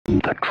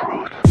the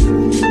truth.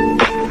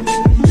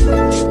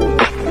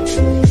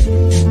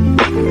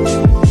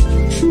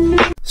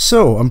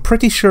 So, I'm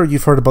pretty sure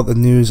you've heard about the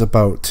news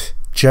about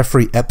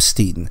Giuffre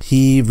Epstein.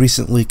 He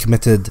recently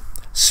committed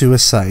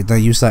suicide, and I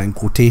use that in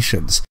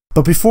quotations.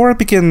 But before I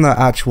begin the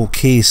actual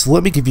case,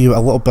 let me give you a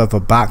little bit of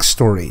a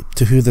backstory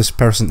to who this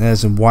person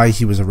is and why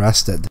he was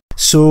arrested.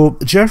 So,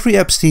 Giuffre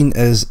Epstein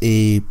is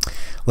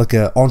like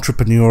an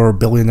entrepreneur,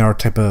 billionaire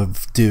type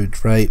of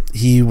dude, right?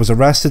 He was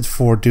arrested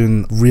for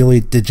doing really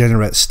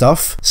degenerate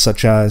stuff,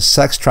 such as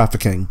sex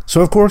trafficking.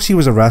 So of course he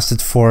was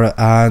arrested for it,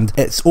 and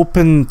it's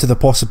open to the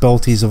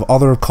possibilities of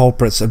other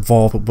culprits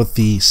involved with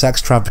the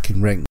sex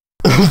trafficking ring.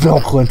 Bill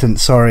Clinton,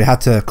 sorry, I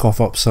had to cough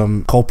up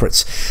some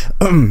culprits.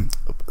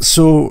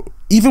 So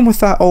even with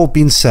that all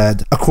being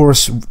said, of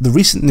course, the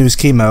recent news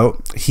came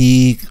out,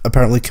 he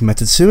apparently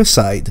committed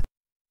suicide.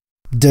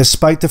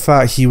 Despite the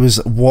fact he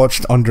was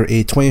watched under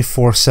a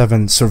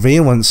 24/7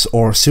 surveillance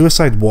or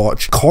suicide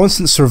watch,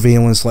 constant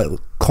surveillance, like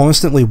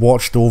constantly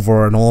watched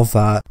over and all of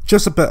that.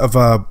 Just a bit of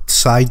a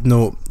side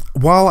note,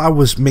 while I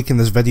was making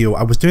this video,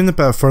 I was doing a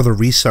bit of further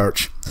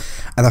research,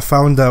 and I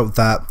found out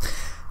that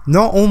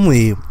not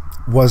only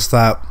was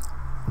that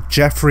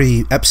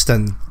Giuffre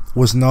Epstein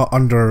was not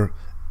under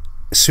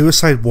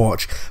suicide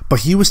watch,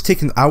 but he was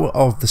taken out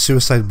of the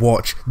suicide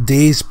watch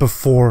days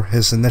before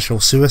his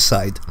initial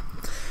suicide,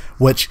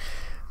 which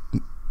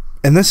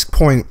in this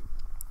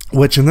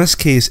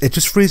case, it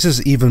just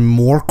raises even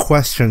more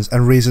questions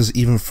and raises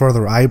even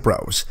further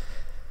eyebrows.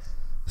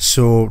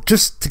 So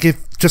just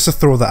to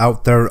throw that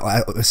out there,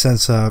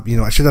 since you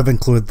know, I should have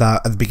included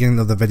that at the beginning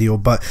of the video,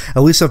 but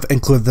at least I've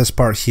included this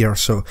part here.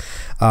 So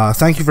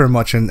thank you very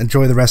much, and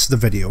enjoy the rest of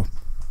the video.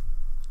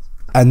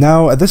 And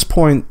now at this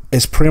point,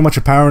 it's pretty much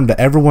apparent that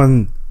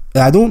everyone,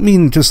 I don't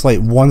mean just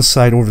like one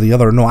side over the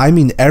other, no, I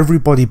mean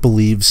everybody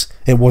believes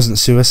it wasn't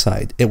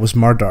suicide, it was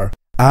murder.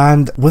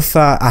 And with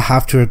that, I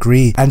have to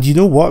agree. And you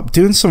know what?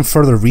 Doing some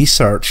further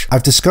research,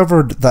 I've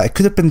discovered that it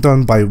could have been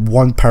done by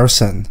one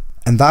person,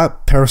 and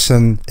that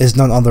person is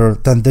none other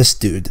than this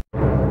dude.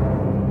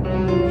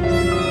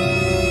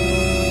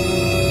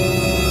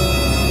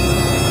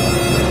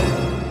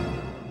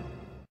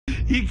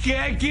 You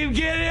can't keep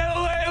getting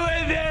away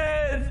with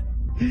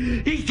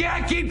it! You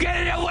can't keep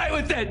getting away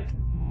with it!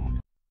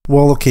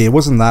 Well, okay, it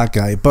wasn't that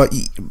guy, but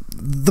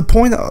the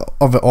point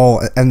of it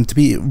all, and to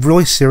be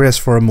really serious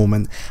for a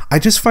moment, I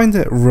just find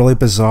it really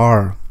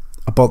bizarre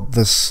about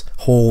this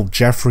whole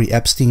Giuffre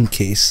Epstein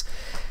case.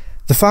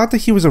 The fact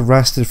that he was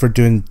arrested for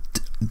doing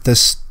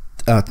this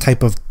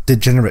type of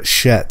degenerate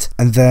shit,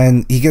 and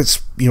then he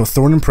gets, you know,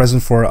 thrown in prison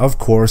for it, of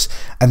course,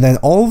 and then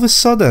all of a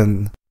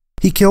sudden,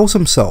 he kills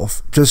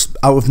himself, just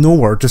out of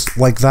nowhere, just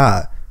like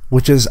that.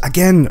 Which is,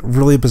 again,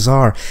 really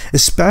bizarre,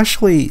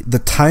 especially the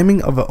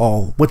timing of it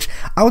all, which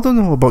I don't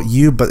know about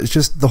you, but it's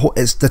just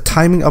it's the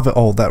timing of it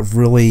all that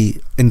really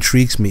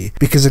intrigues me.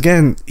 Because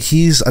again,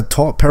 he's a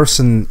top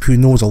person who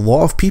knows a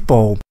lot of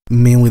people,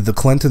 mainly the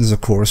Clintons, of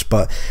course,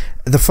 but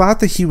the fact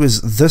that he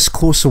was this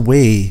close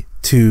away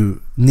to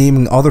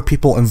naming other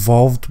people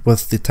involved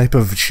with the type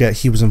of shit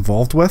he was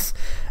involved with,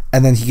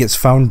 and then he gets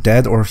found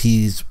dead, or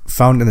he's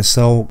found in a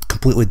cell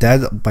completely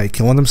dead by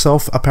killing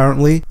himself,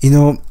 apparently. You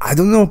know, I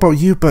don't know about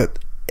you, but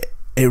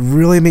it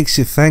really makes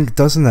you think,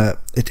 doesn't it?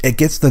 It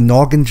gets the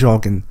noggin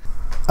jogging.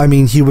 I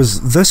mean, he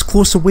was this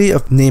close away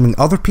of naming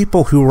other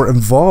people who were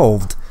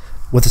involved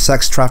with the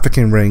sex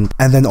trafficking ring,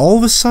 and then all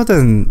of a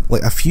sudden,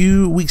 like a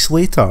few weeks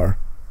later,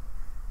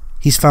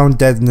 he's found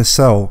dead in a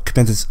cell,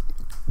 committed,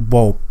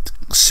 well,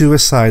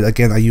 suicide.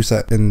 Again, I use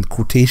that in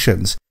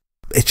quotations.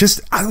 It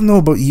just, I don't know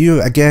about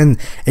you, again,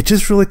 it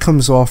just really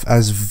comes off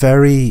as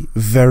very,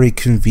 very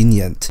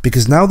convenient.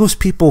 Because now those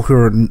people who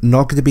are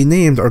not going to be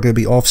named are going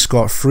to be off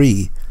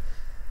scot-free.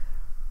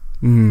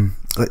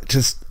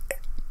 Just,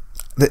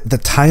 the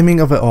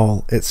timing of it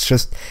all, it's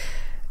just,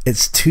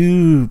 it's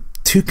too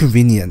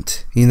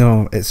convenient, you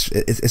know.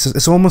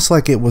 It's almost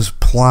like it was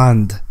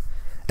planned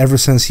ever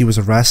since he was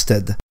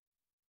arrested.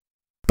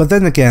 But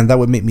then again, that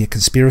would make me a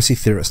conspiracy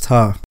theorist,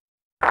 huh?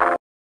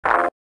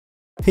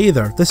 Hey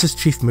there, this is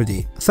Chief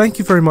Moody. Thank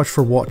you very much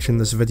for watching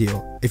this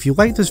video. If you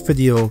like this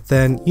video,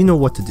 then you know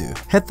what to do.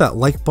 Hit that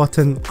like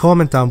button,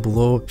 comment down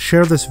below,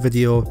 share this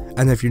video,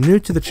 and if you're new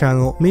to the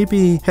channel,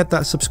 maybe hit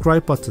that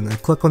subscribe button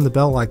and click on the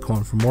bell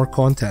icon for more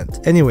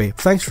content. Anyway,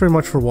 thanks very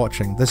much for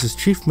watching. This is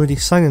Chief Moody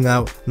signing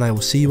out, and I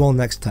will see you all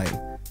next time.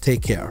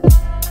 Take care.